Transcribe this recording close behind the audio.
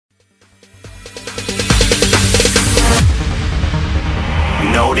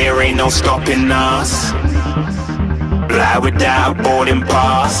there ain't no stopping us. Fly without boarding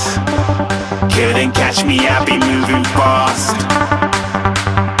pass. Couldn't catch me, I'll be moving fast.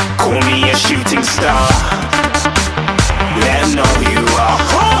 Call me a shooting star. Let 'em know who you are.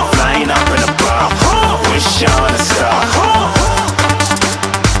 Flying up in a bar. Wish on a star.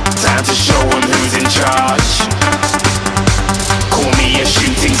 Time to show 'em who's in charge. Call me a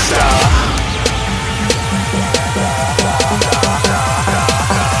shooting star.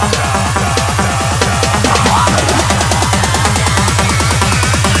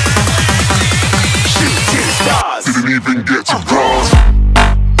 Didn't even get to cross.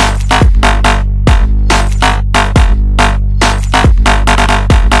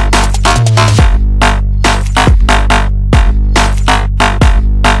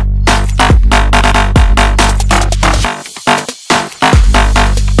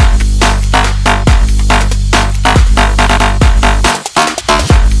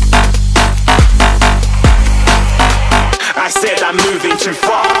 I said I'm moving too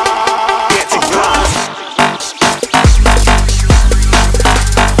far. Get to glass.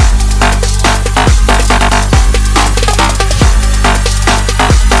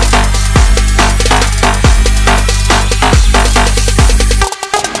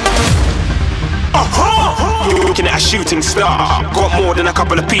 Looking at a shooting star. Got more than a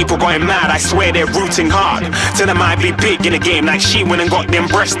couple of people going mad. I swear they're rooting hard. Tell them I'd be big in the game like she went and got them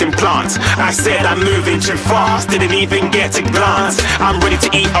breast implants. I said I'm moving too fast. Didn't even get a glance. I'm ready to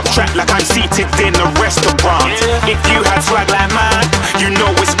eat up track like I'm seated in a restaurant. If you had swag like mine, you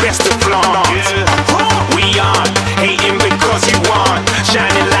know it's best to flaunt. We aren't hating because you aren't.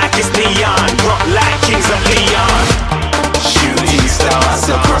 Shining like it's neon. Rock like kings of Leon. Shooting stars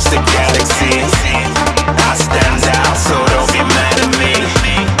across the galaxy. I stand out, so don't be mad at me.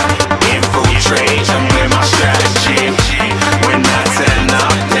 Infiltrate, I'm with my strategy. When I turn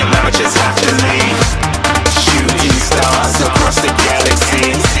up, then I just have to leave. Shooting stars across the galaxy.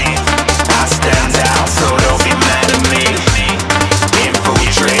 I stand out, so don't be mad at me.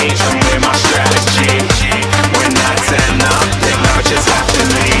 Infiltrate, I'm with my strategy. When I turn up, then I just have to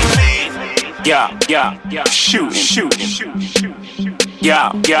leave. Yeah, shooting. Yeah, shooting.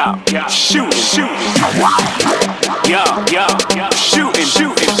 Yeah, shooting.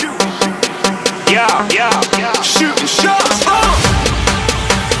 Yeah, shooting shots.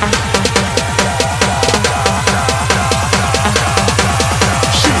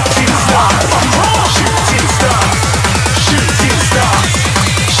 Shooting stars. Shooting stars. Shooting stars.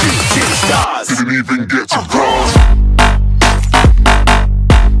 Shooting stars. Didn't even get to cross.